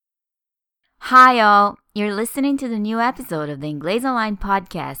Hi, all. You're listening to the new episode of the Inglês Online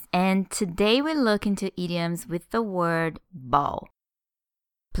podcast, and today we look into idioms with the word ball.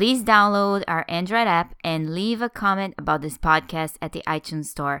 Please download our Android app and leave a comment about this podcast at the iTunes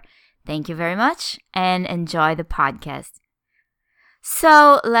Store. Thank you very much and enjoy the podcast.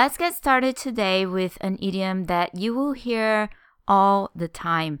 So let's get started today with an idiom that you will hear all the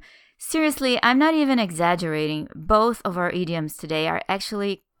time. Seriously, I'm not even exaggerating. Both of our idioms today are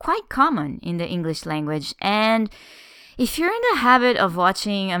actually quite common in the English language. And if you're in the habit of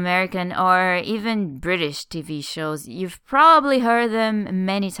watching American or even British TV shows, you've probably heard them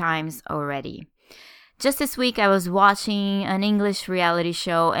many times already. Just this week, I was watching an English reality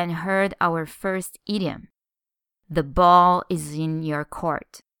show and heard our first idiom. The ball is in your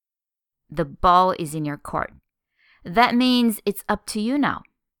court. The ball is in your court. That means it's up to you now.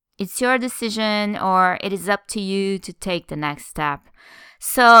 It's your decision, or it is up to you to take the next step.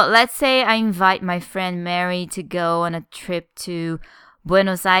 So let's say I invite my friend Mary to go on a trip to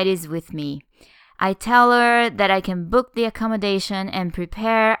Buenos Aires with me. I tell her that I can book the accommodation and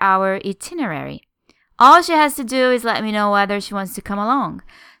prepare our itinerary. All she has to do is let me know whether she wants to come along.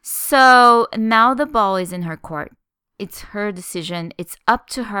 So now the ball is in her court. It's her decision. It's up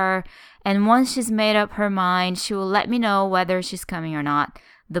to her. And once she's made up her mind, she will let me know whether she's coming or not.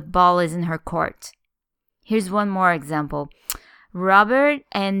 The ball is in her court. Here's one more example. Robert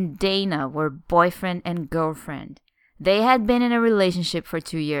and Dana were boyfriend and girlfriend. They had been in a relationship for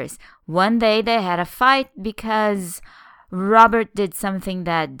 2 years. One day they had a fight because Robert did something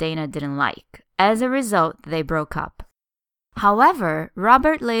that Dana didn't like. As a result, they broke up. However,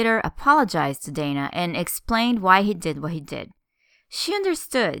 Robert later apologized to Dana and explained why he did what he did. She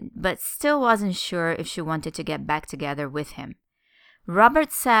understood, but still wasn't sure if she wanted to get back together with him.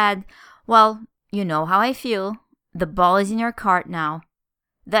 Robert said, "Well, you know how I feel. The ball is in your court now."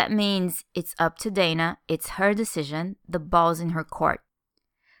 That means it's up to Dana. It's her decision. The ball's in her court.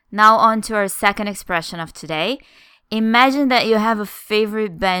 Now on to our second expression of today. Imagine that you have a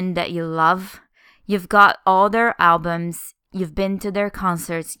favorite band that you love. You've got all their albums. You've been to their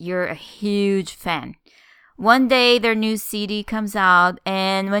concerts. You're a huge fan. One day their new CD comes out,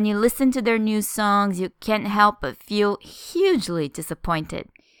 and when you listen to their new songs, you can't help but feel hugely disappointed.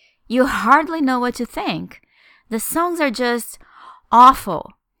 You hardly know what to think. The songs are just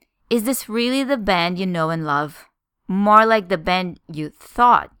awful. Is this really the band you know and love? More like the band you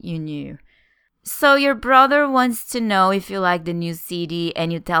thought you knew. So your brother wants to know if you like the new CD,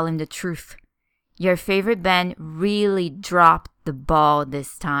 and you tell him the truth. Your favorite band really dropped the ball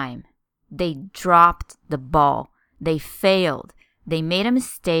this time. They dropped the ball. They failed. They made a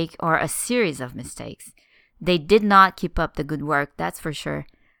mistake or a series of mistakes. They did not keep up the good work, that's for sure.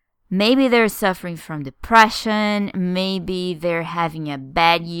 Maybe they're suffering from depression. Maybe they're having a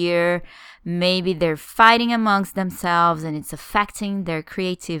bad year. Maybe they're fighting amongst themselves and it's affecting their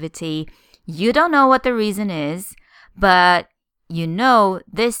creativity. You don't know what the reason is, but you know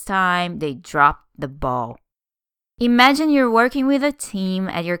this time they dropped the ball. Imagine you're working with a team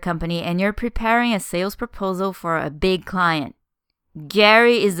at your company and you're preparing a sales proposal for a big client.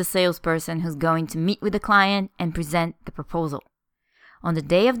 Gary is the salesperson who's going to meet with the client and present the proposal. On the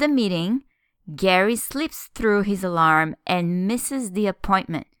day of the meeting, Gary slips through his alarm and misses the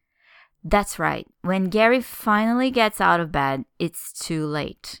appointment. That's right. When Gary finally gets out of bed, it's too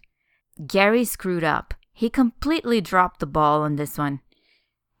late. Gary screwed up. He completely dropped the ball on this one.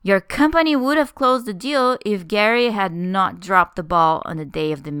 Your company would have closed the deal if Gary had not dropped the ball on the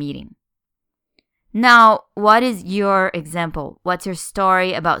day of the meeting. Now, what is your example? What's your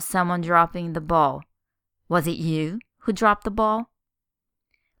story about someone dropping the ball? Was it you who dropped the ball?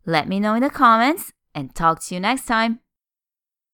 Let me know in the comments and talk to you next time.